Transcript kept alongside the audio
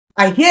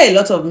I hear a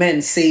lot of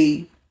men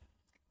say,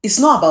 it's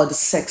not about the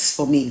sex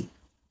for me.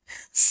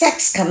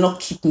 Sex cannot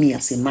keep me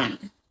as a man.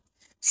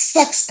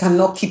 Sex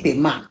cannot keep a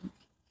man.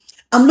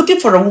 I'm looking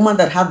for a woman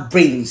that have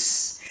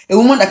brains, a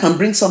woman that can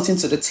bring something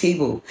to the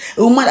table,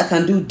 a woman that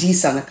can do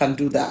this and that can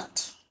do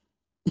that.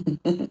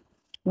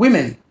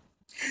 Women,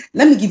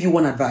 let me give you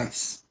one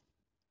advice.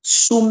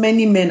 So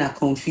many men are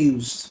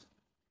confused.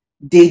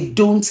 They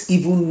don't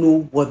even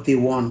know what they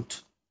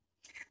want.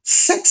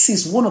 Sex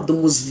is one of the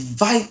most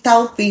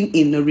vital thing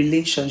in a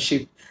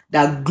relationship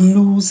that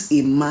glues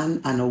a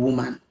man and a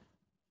woman.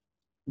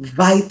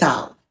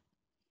 Vital.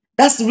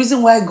 That's the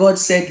reason why God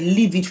said,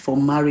 leave it for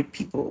married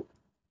people.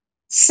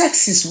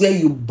 Sex is where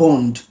you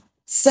bond.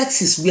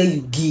 Sex is where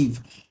you give.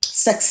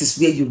 Sex is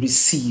where you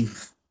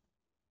receive.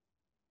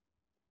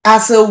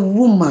 As a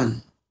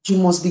woman, you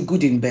must be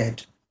good in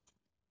bed.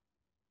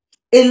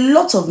 A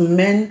lot of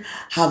men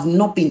have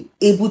not been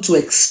able to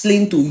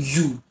explain to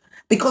you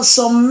because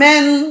some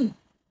men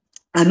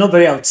are not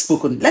very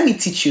outspoken. Let me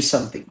teach you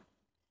something.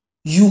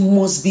 You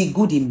must be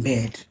good in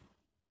bed.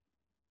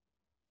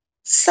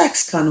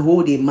 Sex can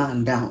hold a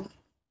man down.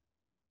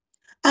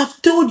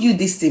 I've told you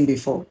this thing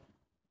before.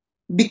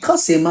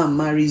 Because a man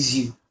marries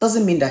you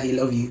doesn't mean that he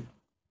loves you.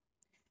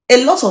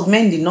 A lot of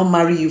men did not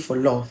marry you for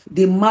love.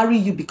 They marry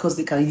you because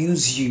they can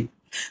use you.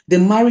 They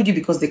married you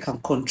because they can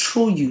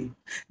control you.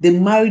 They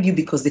married you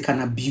because they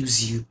can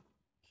abuse you.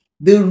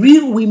 The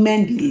real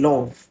women they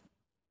love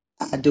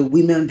are the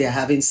women they're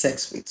having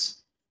sex with.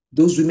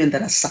 Those women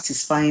that are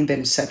satisfying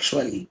them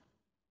sexually.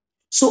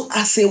 So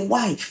as a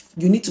wife,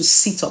 you need to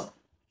sit up.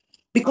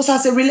 Because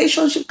as a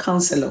relationship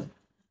counselor,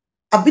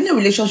 I've been a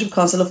relationship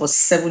counselor for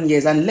 7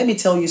 years, and let me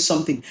tell you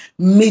something.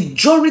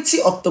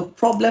 Majority of the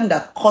problem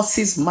that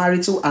causes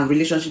marital and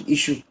relationship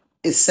issue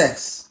is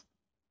sex.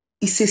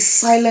 It's a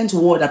silent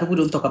word that people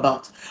don't talk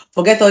about.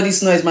 Forget all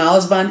this noise, my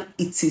husband.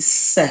 It is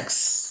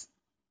sex.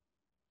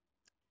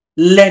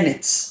 Learn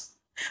it.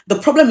 The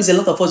problem is a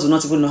lot of us do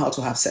not even know how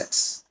to have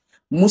sex.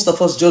 Most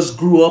of us just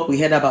grew up, we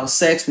heard about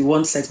sex, we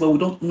want sex, but we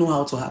don't know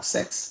how to have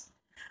sex.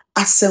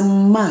 As a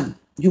man,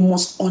 you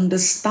must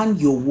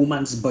understand your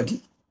woman's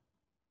body.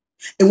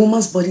 A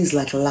woman's body is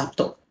like a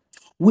laptop.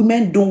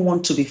 Women don't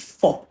want to be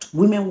fucked.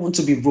 Women want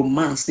to be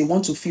romanced. They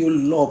want to feel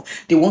love.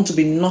 They want to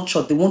be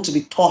nurtured. They want to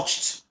be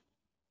touched.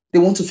 They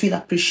want to feel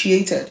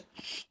appreciated.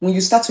 When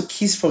you start to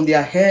kiss from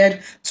their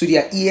head to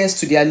their ears,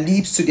 to their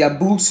lips, to their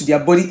boobs, to their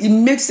body, it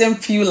makes them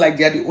feel like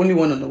they're the only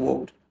one in the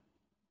world.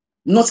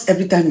 Not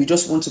every time you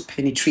just want to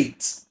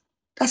penetrate.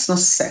 That's not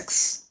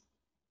sex.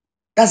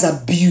 That's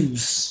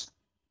abuse.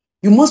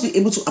 You must be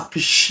able to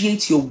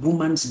appreciate your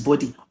woman's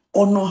body,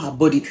 honor her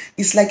body.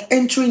 It's like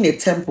entering a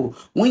temple.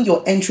 When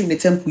you're entering a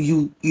temple,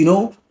 you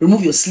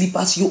remove your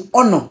slippers, you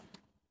honor.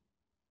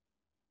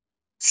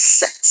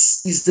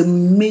 Sex is the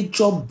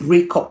major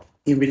breakup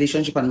in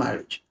relationship and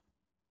marriage.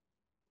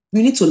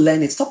 You need to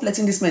learn it. Stop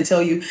letting this man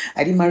tell you,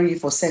 I didn't marry you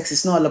for sex.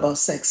 It's not all about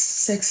sex.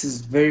 Sex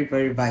is very,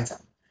 very vital.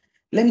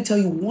 Let me tell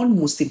you one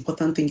most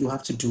important thing you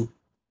have to do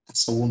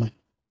as a woman.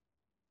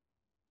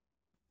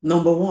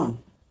 Number one,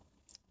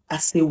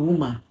 as a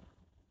woman,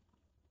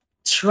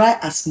 try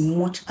as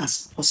much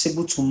as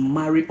possible to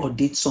marry or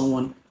date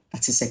someone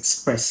that is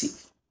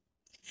expressive.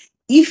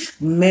 If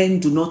men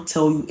do not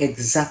tell you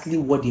exactly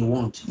what they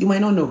want, you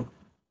might not know.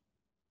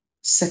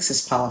 Sex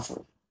is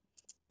powerful.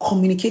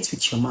 Communicate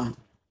with your man.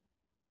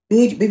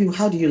 Baby,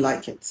 how do you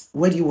like it?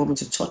 Where do you want me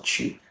to touch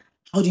you?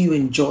 How do you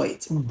enjoy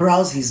it?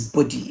 Browse his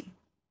body.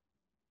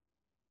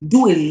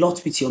 Do a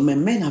lot with your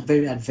men. Men are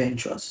very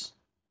adventurous.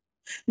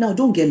 Now,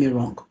 don't get me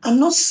wrong. I'm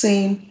not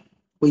saying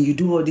when you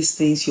do all these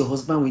things, your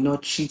husband will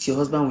not cheat, your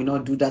husband will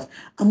not do that.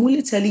 I'm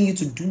only telling you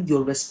to do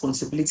your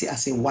responsibility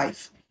as a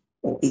wife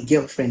or a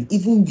girlfriend.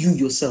 Even you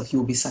yourself, you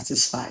will be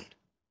satisfied.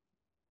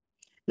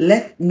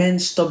 Let men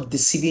stop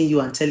deceiving you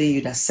and telling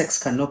you that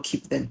sex cannot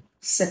keep them.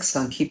 Sex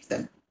can keep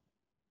them.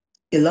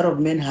 A lot of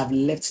men have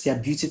left their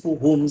beautiful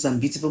homes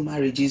and beautiful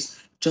marriages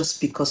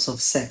just because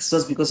of sex,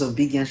 just because of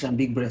big yansh and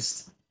big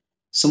breast.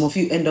 Some of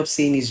you end up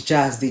saying it's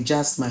jazz. They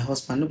jazzed my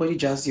husband. Nobody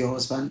jazzed your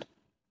husband.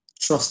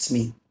 Trust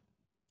me.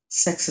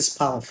 Sex is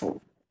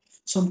powerful.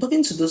 So I'm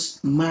talking to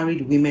those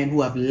married women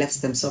who have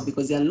left themselves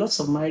because there are lots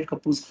of married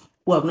couples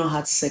who have not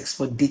had sex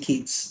for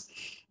decades.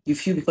 You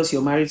feel because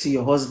you're married to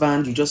your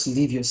husband, you just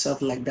leave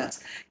yourself like that.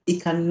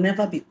 It can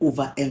never be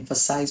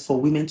overemphasized for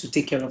women to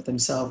take care of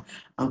themselves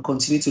and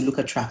continue to look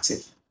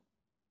attractive.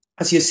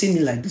 As you're seeing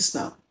me like this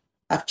now,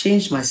 I've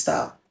changed my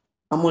style.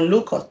 I'm on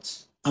low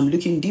cut. I'm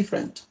looking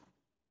different.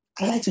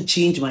 I like to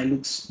change my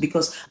looks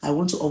because I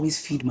want to always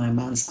feed my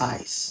man's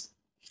eyes.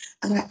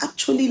 And I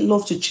actually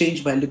love to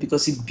change my look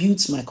because it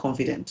builds my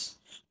confidence.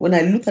 When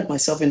I look at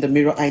myself in the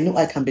mirror, I know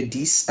I can be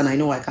this and I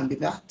know I can be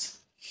that.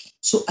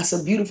 So, as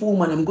a beautiful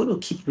woman, I'm going to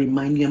keep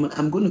reminding you,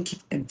 I'm going to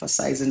keep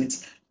emphasizing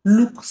it.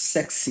 Look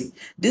sexy.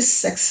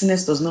 This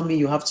sexiness does not mean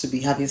you have to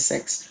be having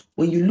sex.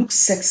 When you look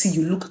sexy,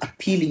 you look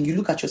appealing, you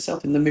look at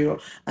yourself in the mirror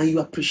and you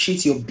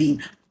appreciate your being.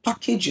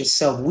 Package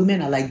yourself.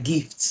 Women are like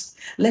gifts.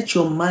 Let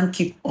your man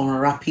keep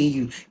unwrapping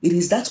you. It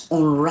is that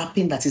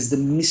unwrapping that is the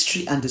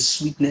mystery and the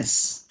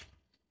sweetness.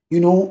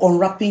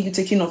 unwrapping you,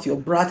 taking off your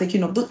bra,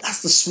 taking off.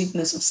 That's the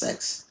sweetness of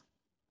sex.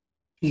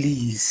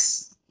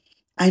 Please.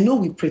 I know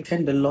we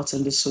pretend a lot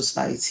in this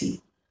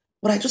society,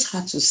 but I just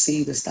had to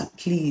say this, that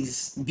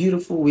please,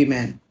 beautiful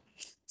women,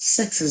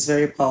 sex is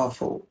very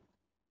powerful.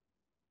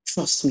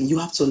 Trust me, you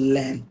have to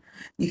learn.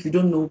 If you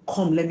don't know,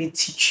 come, let me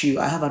teach you.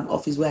 I have an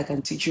office where I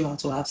can teach you how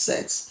to have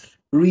sex.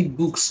 Read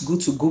books, go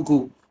to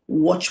Google,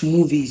 watch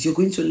movies. You're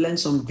going to learn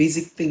some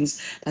basic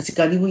things that you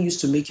can even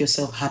use to make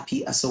yourself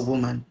happy as a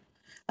woman.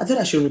 I thought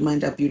I should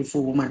remind that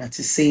beautiful woman that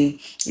is saying,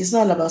 it's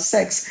not all about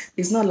sex.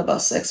 It's not all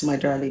about sex, my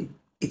darling.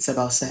 It's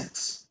about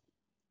sex.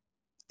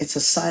 It's a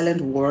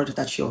silent word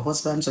that your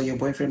husband or your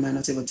boyfriend might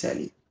not even tell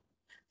you.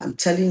 I'm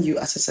telling you,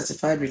 as a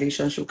certified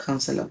relationship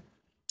counselor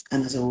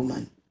and as a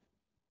woman,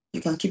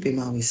 you can keep a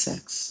man with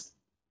sex.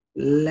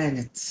 Learn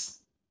it.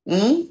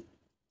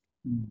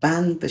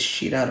 Ban the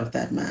shit out of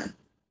that man.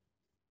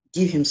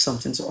 Give him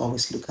something to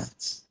always look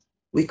at.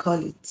 We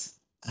call it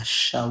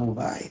Ashawo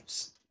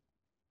vibes.